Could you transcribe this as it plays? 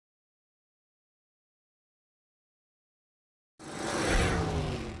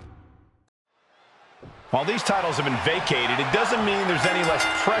While these titles have been vacated, it doesn't mean there's any less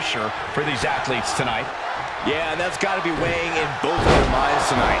pressure for these athletes tonight. Yeah, and that's got to be weighing in both of their minds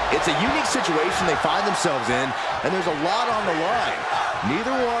tonight. It's a unique situation they find themselves in, and there's a lot on the line.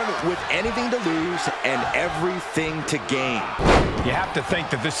 Neither one with anything to lose and everything to gain. You have to think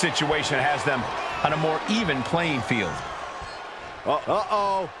that this situation has them on a more even playing field.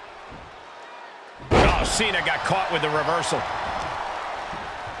 Uh-oh. Oh, Cena got caught with the reversal.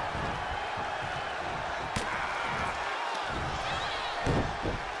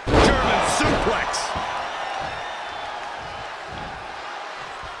 German suplex.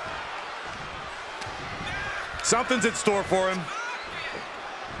 Something's in store for him.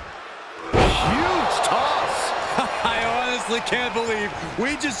 Huge toss. I honestly can't believe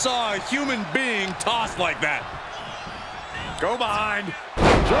we just saw a human being tossed like that. Go behind.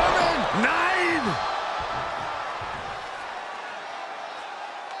 German 9.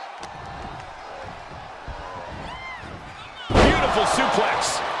 Beautiful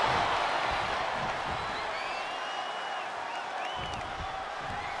suplex.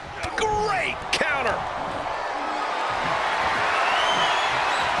 Great counter.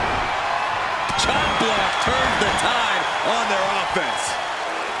 Chop block turns the tide on their offense.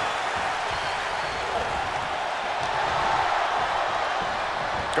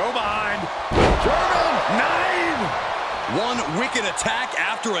 Go behind. German 9. One wicked attack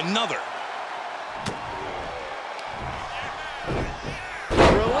after another.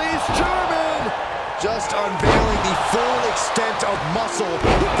 Release German. Just unveiling the full extent of muscle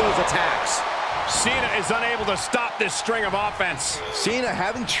with those attacks. Cena is unable to stop this string of offense. Cena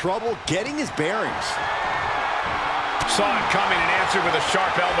having trouble getting his bearings. Saw it coming and answered with a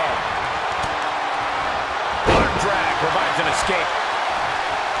sharp elbow. Arm drag provides an escape.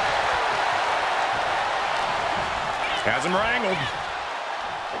 Has him wrangled.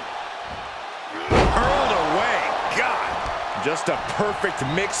 Hurled away. God. Just a perfect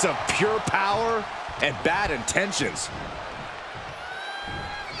mix of pure power and bad intentions.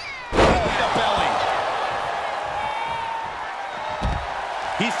 Belly.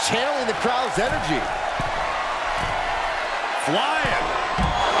 He's channeling the crowd's energy. Flying.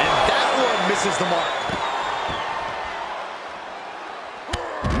 And that one misses the mark.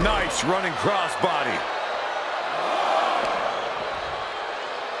 Nice running crossbody.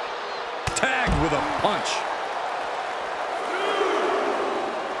 Tagged with a punch.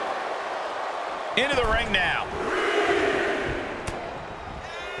 Into the ring now.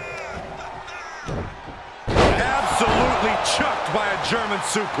 Absolutely chucked by a German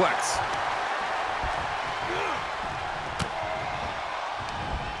suplex.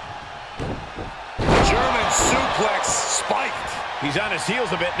 German suplex spiked. He's on his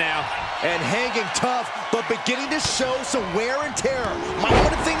heels a bit now. And hanging tough, but beginning to show some wear and tear. Might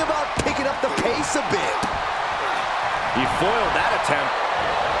want to think about picking up the pace a bit. He foiled that attempt.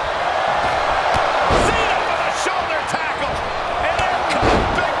 Cena with a shoulder tackle. And there comes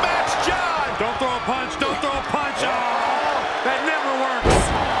Big Match John. Don't throw a punch, don't throw a punch. Oh, that never works.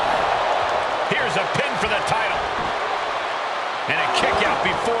 Here's a pin for the title. And a kick out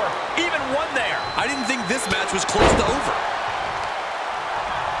before even one there. I didn't think this match was close to over.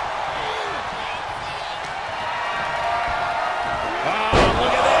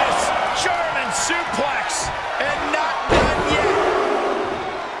 Suplex, and not done yet.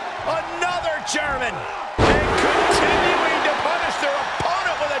 Another German, and continuing to punish their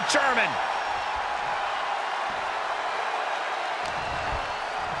opponent with a German.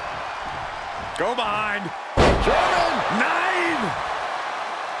 Go behind. German 9.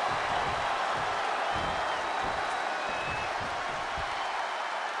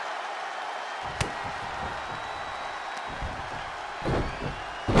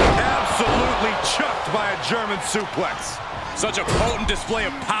 Absolutely chucked by a German suplex. Such a potent display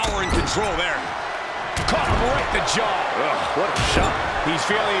of power and control there. Caught him right in the jaw. Ugh, what a shot. He's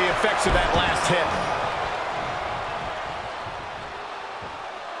feeling the effects of that last hit.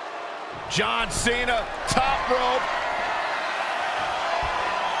 John Cena, top rope.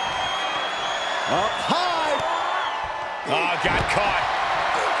 Up high. Oh, got caught.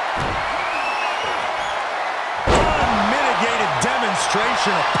 Unmitigated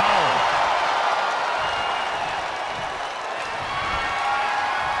demonstration of power.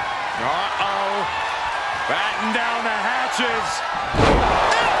 Uh-oh. Batten down the hatches.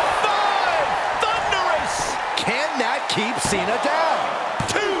 F5! Thunderous! Can that keep Cena down?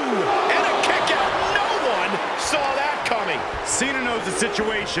 2! And a kick out. No one saw that coming. Cena knows the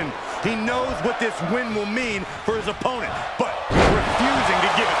situation. He knows what this win will mean for his opponent, but he's refusing to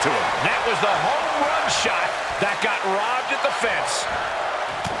give it to him. That was the home run shot that got robbed at the fence.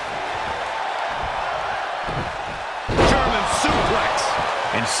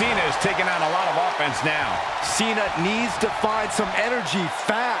 Cena is taking on a lot of offense now. Cena needs to find some energy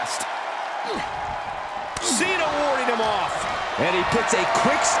fast. Cena warding him off. And he puts a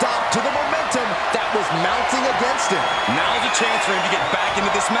quick stop to the momentum that was mounting against him. Now's a chance for him to get back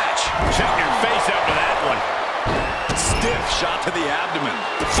into this match. Check your face after that one. Stiff shot to the abdomen.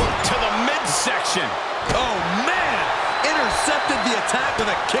 Foot to the midsection. Oh, man! Intercepted the attack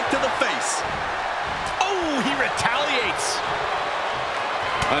with a kick to the face. Oh, he retaliates.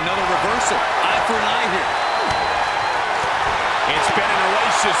 Another reversal. Eye for an eye here. It's been an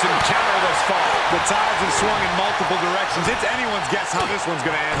hellacious encounter thus far. The tides have swung in multiple directions. It's anyone's guess how this one's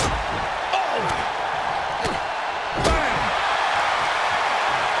going to end. Oh! Bam!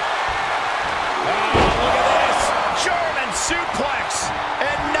 Oh, look at this. German suplex.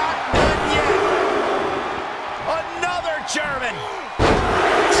 And not done yet. Another German.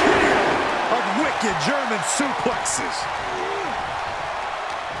 Of wicked German suplexes.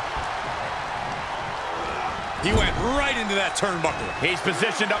 He went right into that turnbuckle. He's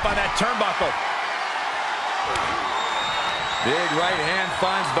positioned up on that turnbuckle. Big right hand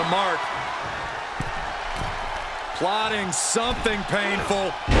finds the mark. Plotting something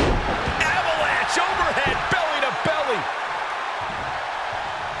painful. Avalanche overhead, belly to belly.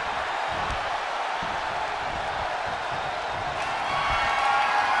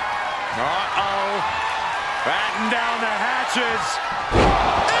 Uh-oh. Batten down the hatches.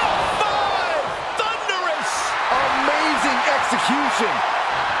 F5! Thunderous! Amazing execution.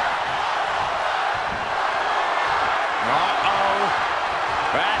 Uh-oh.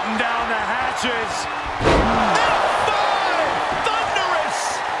 Batten down the hatches. F5! Thunderous!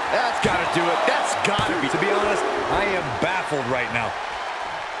 That's got to do it. That's got to be. To be honest, I am baffled right now.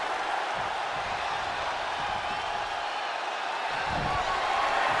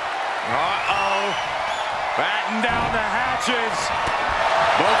 Uh-oh. Batten down the hatches.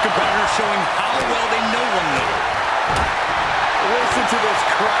 Both competitors showing how well they know one another. Listen to this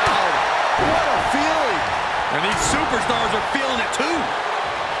crowd. What a feeling. And these superstars are feeling it too.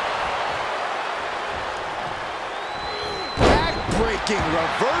 Back-breaking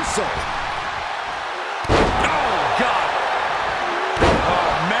reversal. Oh, God.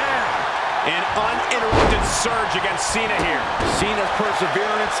 Oh, man. An uninterrupted surge against Cena here. Cena's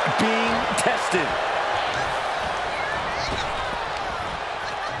perseverance being tested.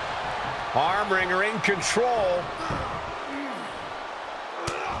 Arm wringer in control.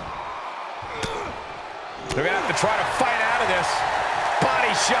 They're going to have to try to fight out of this.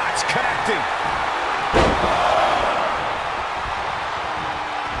 Body shots connecting.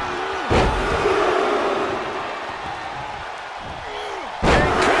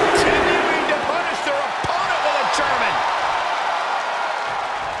 And continuing to punish their opponent with a German.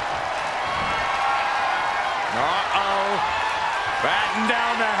 Uh-oh. Batten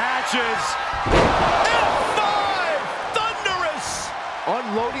down the hatches. F5! Thunderous!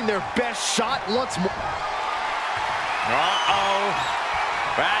 Unloading their best shot once more. Uh-oh.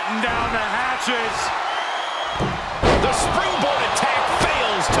 Batten down the hatches. The springboard attack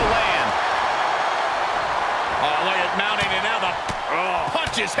fails to land. Oh, look at mounting, and now the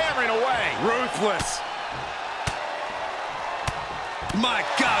punch is hammering away. Ruthless. My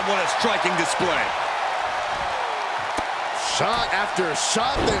God, what a striking display. Shot after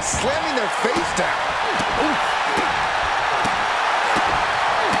shot, then slamming their face down.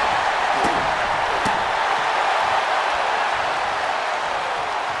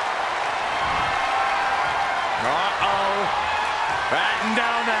 Uh-oh. Batten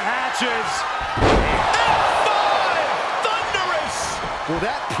down the hatches. F5! Thunderous! Will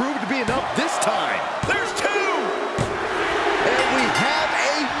that prove to be enough this time? There's two! And we have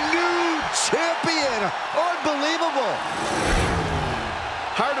a new champion. Unbelievable.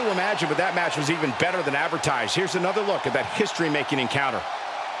 Hard to imagine, but that match was even better than advertised. Here's another look at that history-making encounter.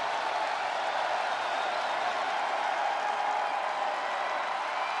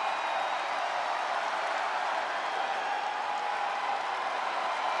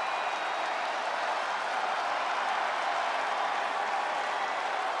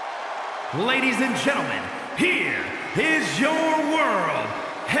 Ladies and gentlemen, here is your world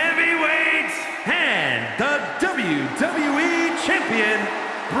heavyweight and the WWE Champion,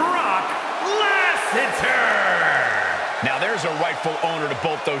 Brock Lesnar. Now there's a rightful owner to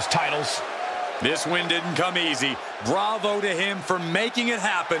both those titles. This win didn't come easy. Bravo to him for making it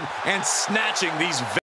happen and snatching these